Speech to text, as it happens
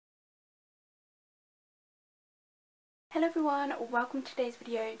Hello everyone, welcome to today's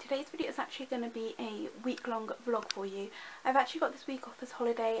video. Today's video is actually going to be a week-long vlog for you. I've actually got this week off as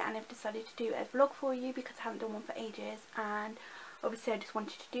holiday and I've decided to do a vlog for you because I haven't done one for ages and obviously I just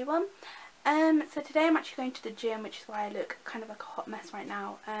wanted to do one. So today I'm actually going to the gym, which is why I look kind of like a hot mess right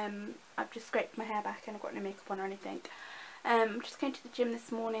now. I've just scraped my hair back and I've got no makeup on or anything. I'm just going to the gym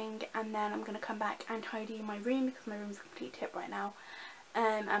this morning and then I'm going to come back and tidy my room because my room's a complete tip right now.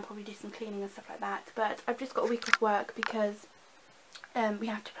 And probably do some cleaning and stuff like that, but I've just got a week of work because we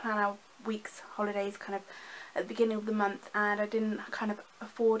have to plan our week's holidays kind of at the beginning of the month, and I didn't kind of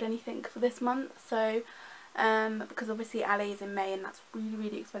afford anything for this month, so because obviously Ali is in May and that's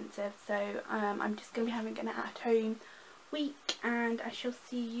really expensive, so I'm just going to be having an at home week and I shall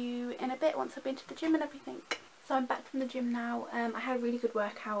see you in a bit once I've been to the gym and everything. So I'm back from the gym now. I had a really good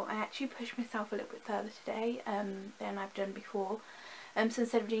workout. I actually pushed myself a little bit further today than I've done before. So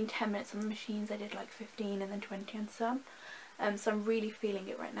instead of doing 10 minutes on the machines, I did like 15 and then 20 on some. So I'm really feeling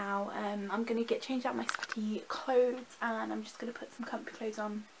it right now. I'm going to get changed out my sweaty clothes and I'm just going to put some comfy clothes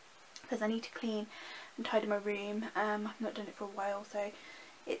on because I need to clean and tidy my room. I've not done it for a while, so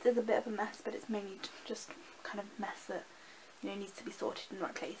it is a bit of a mess, but it's mainly just kind of mess that, you know, needs to be sorted in the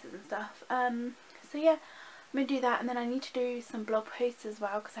right places and stuff. So yeah, I'm going to do that, and then I need to do some blog posts as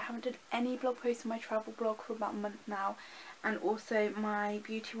well because I haven't done any blog posts on my travel blog for about a month now, and also my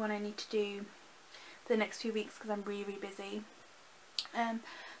beauty one I need to do for the next few weeks because I'm really busy. But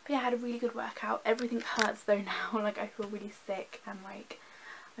yeah, I had a really good workout. Everything hurts though now, like I feel really sick and like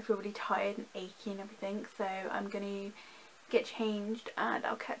I feel really tired and achy and everything, so I'm going to get changed and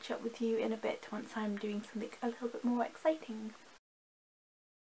I'll catch up with you in a bit once I'm doing something a little bit more exciting.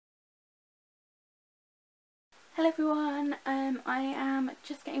 Hello everyone, I am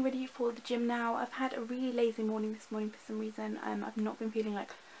just getting ready for the gym now. I've had a really lazy morning this morning for some reason. I've not been feeling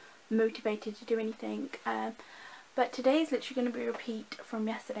like motivated to do anything, but today is literally going to be a repeat from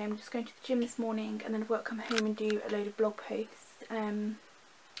yesterday. I'm just going to the gym this morning and then I've got to come home and do a load of blog posts, and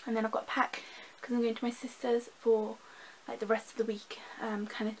then I've got to pack because I'm going to my sister's for like the rest of the week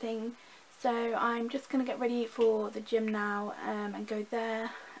kind of thing. So I'm just going to get ready for the gym now and go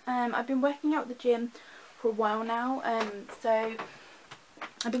there. I've been working out at the gym for a while now, so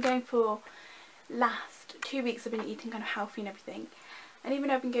I've been going for last 2 weeks. I've been eating kind of healthy and everything, and even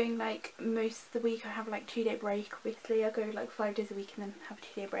though I've been going like most of the week, I have like 2-day break. Obviously I go like 5 days a week and then have a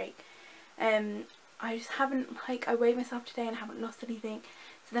 2-day break. I just haven't, like, I weighed myself today and I haven't lost anything,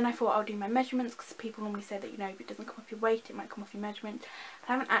 so then I thought I'll do my measurements because people normally say that, you know, if it doesn't come off your weight it might come off your measurement.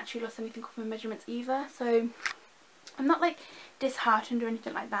 I haven't actually lost anything off my measurements either, so I'm not like disheartened or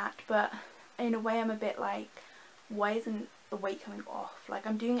anything like that, but in a way I'm a bit like, why isn't the weight coming off? Like,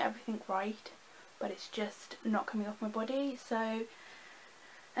 I'm doing everything right but it's just not coming off my body. So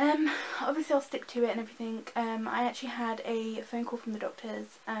obviously I'll stick to it and everything. I actually had a phone call from the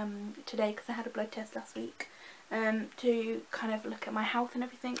doctors today because I had a blood test last week to kind of look at my health and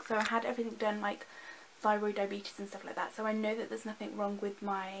everything. So I had everything done, like thyroid, diabetes and stuff like that, so I know that there's nothing wrong with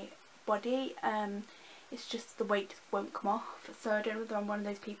my body. It's just the weight won't come off, so I don't know whether I'm one of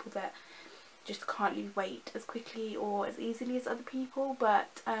those people that just can't lose weight as quickly or as easily as other people,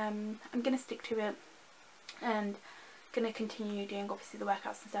 but I'm going to stick to it and going to continue doing obviously the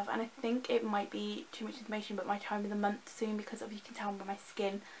workouts and stuff. And I think it might be too much information, but my time of the month soon, because of, you can tell by my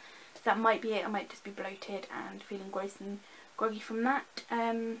skin, so that might be it. I might just be bloated and feeling gross and groggy from that.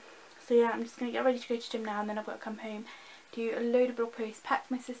 So yeah, I'm just going to get ready to go to the gym now, and then I've got to come home, do a load of blog posts, pack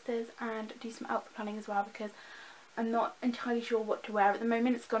my sisters and do some outfit planning as well, because I'm not entirely sure what to wear at the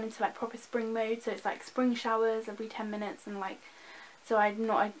moment. It's gone into like proper spring mode, so it's like spring showers every 10 minutes and like, so I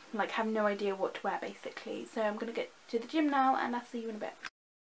have no idea what to wear basically. So I'm gonna get to the gym now and I'll see you in a bit.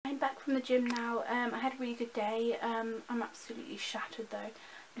 I'm back from the gym now. I had a really good day. I'm absolutely shattered though.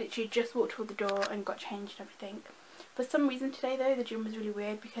 Literally just walked toward the door and got changed and everything. For some reason today though, the gym was really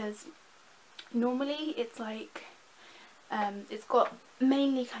weird because normally it's like it's got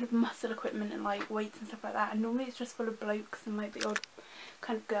mainly kind of muscle equipment and like weights and stuff like that, and normally it's just full of blokes and like the odd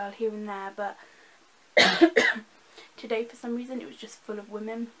kind of girl here and there, but today for some reason it was just full of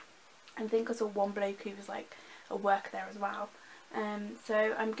women. I think I saw one bloke who was like a worker there as well.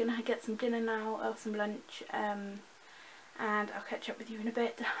 So I'm gonna get some dinner now, or some lunch, and I'll catch up with you in a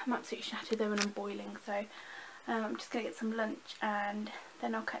bit. I'm absolutely shattered though and I'm boiling, so I'm just gonna get some lunch and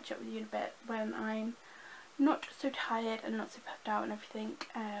then I'll catch up with you in a bit when I'm not so tired and not so puffed out and everything,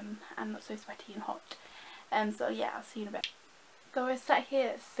 and not so sweaty and hot. So yeah, I'll see you in a bit. So I was sat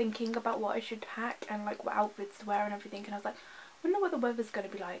here thinking about what I should pack and like what outfits to wear and everything, and I was like, I wonder what the weather's going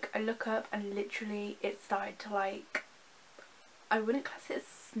to be like. I look up and literally it started to, like, I wouldn't class it as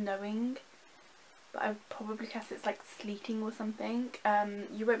snowing, but I probably guess it's like sleeting or something.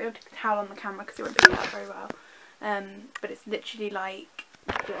 You won't be able to tell on the camera because it won't pick it up very well, but it's literally like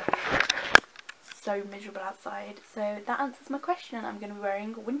so miserable outside. So that answers my question. I'm going to be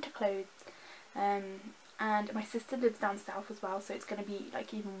wearing winter clothes, and my sister lives down south as well, so it's going to be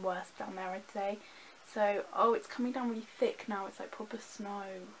like even worse down there, I'd say. So, oh, it's coming down really thick now. It's like proper snow.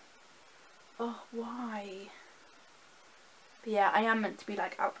 Oh, why? But yeah, I am meant to be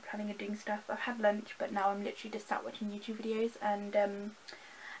like out for planning and doing stuff. I've had lunch, but now I'm literally just sat watching YouTube videos and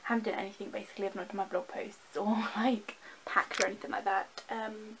haven't done anything basically. I've not done my blog posts or like packed or anything like that.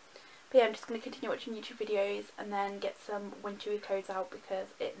 But yeah, I'm just going to continue watching YouTube videos and then get some wintry clothes out because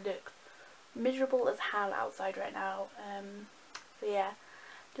it looks miserable as hell outside right now. So yeah,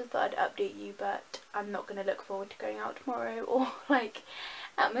 just thought I'd update you, but I'm not going to look forward to going out tomorrow or like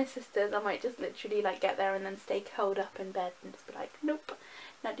at my sister's. I might just literally like get there and then stay curled up in bed and just be like, nope,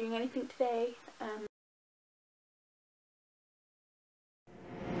 not doing anything today.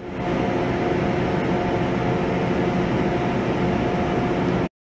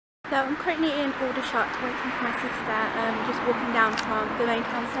 So I'm currently in Aldershot waiting for my sister, just walking down from the main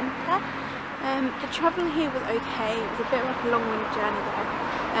town centre. The travel here was okay. It was a bit like a long-winded journey though,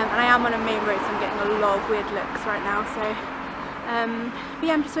 and I am on a main road, so I'm getting a lot of weird looks right now. So but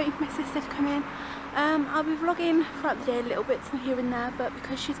yeah, I'm just waiting for my sister to come in. I'll be vlogging throughout the day a little bit here and there, but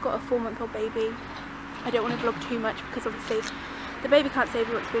because she's got a 4-month-old baby, I don't want to vlog too much because obviously the baby can't say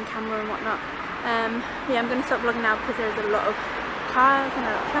we want to be on camera and whatnot. Yeah, I'm going to stop vlogging now because there's a lot of cars and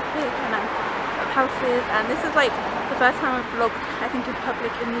a lot of traffic and a lot of houses, and this is like the first time I've vlogged I think in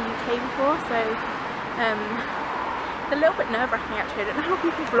public in the UK before, so it's a little bit nerve-wracking actually. I don't know how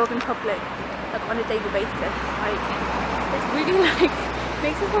people vlog in public like on a daily basis. Like it's really like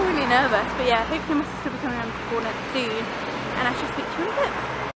makes me feel really nervous. But yeah, hopefully my sister will be coming around the corner soon and I shall speak to you in a bit.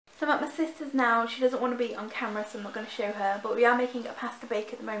 So I'm at my sister's now. She doesn't want to be on camera, so I'm not going to show her, but we are making a pasta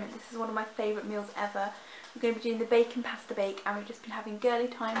bake at the moment. This is one of my favourite meals ever. We're going to be doing the bacon pasta bake, and we've just been having girly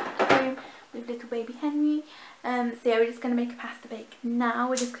time at home with little baby Henry. So yeah, we're just going to make a pasta bake now.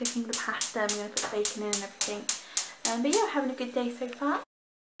 We're just cooking the pasta and we're going to put the bacon in and everything. But yeah, having a good day so far.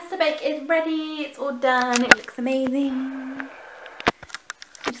 Pasta bake is ready, it's all done, it looks amazing.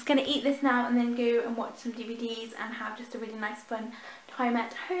 I'm just going to eat this now and then go and watch some DVDs and have just a really nice fun time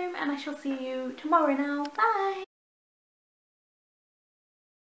at home, and I shall see you tomorrow now. Bye!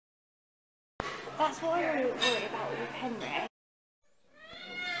 That's what I worry about with Henry.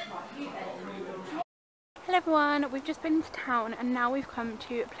 Hello everyone, we've just been into town and now we've come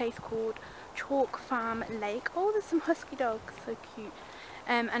to a place called Chalk Farm Lake. Oh, there's some husky dogs, so cute.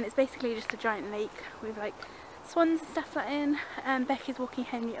 And it's basically just a giant lake with like swans and stuff like in. Becky's walking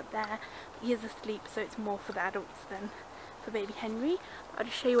Henry up there. He is asleep, so it's more for the adults than for baby Henry. I'll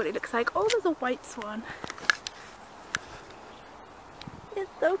just show you what it looks like. Oh, there's a white swan.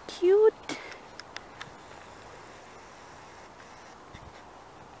 It's so cute.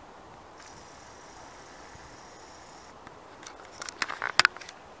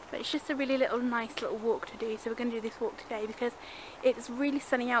 But it's just a really nice little walk to do, so we're going to do this walk today because it's really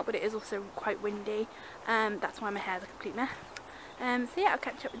sunny out, but it is also quite windy. That's why my hair's a complete mess. So yeah, I'll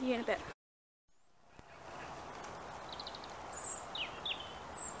catch up with you in a bit.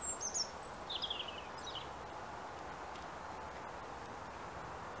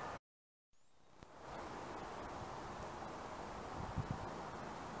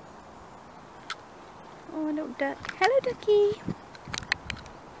 Oh, a little duck. Hello, ducky.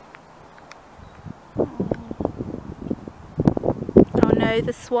 Oh no,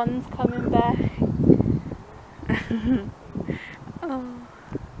 the swan's coming back. Oh.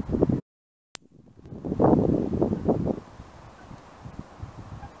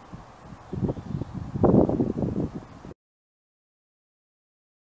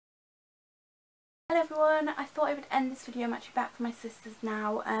 Hello everyone, I thought I would end this video. I'm actually back from my sister's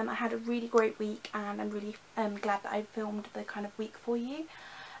now. I had a really great week and I'm really glad that I filmed the kind of week for you.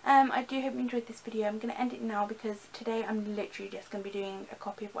 I do hope you enjoyed this video. I'm going to end it now because today I'm literally just going to be doing a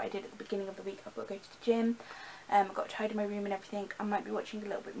copy of what I did at the beginning of the week. I've got to go to the gym, I've got to tidy my room and everything. I might be watching a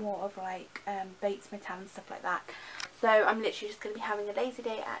little bit more of like Bates Motel and stuff like that. So I'm literally just going to be having a lazy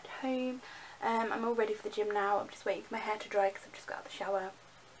day at home. I'm all ready for the gym now. I'm just waiting for my hair to dry because I've just got out of the shower.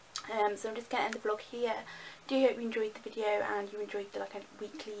 So I'm just going to end the vlog here. Do hope you enjoyed the video and you enjoyed the like a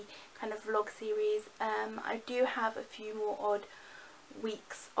weekly kind of vlog series. I do have a few more odd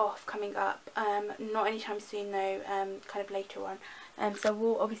weeks off coming up, not anytime soon though, kind of later on. So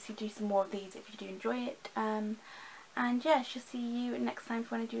we'll obviously do some more of these if you do enjoy it. And yeah, I shall see you next time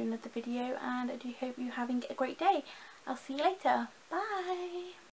for when I do another video, and I do hope you're having a great day. I'll see you later. Bye!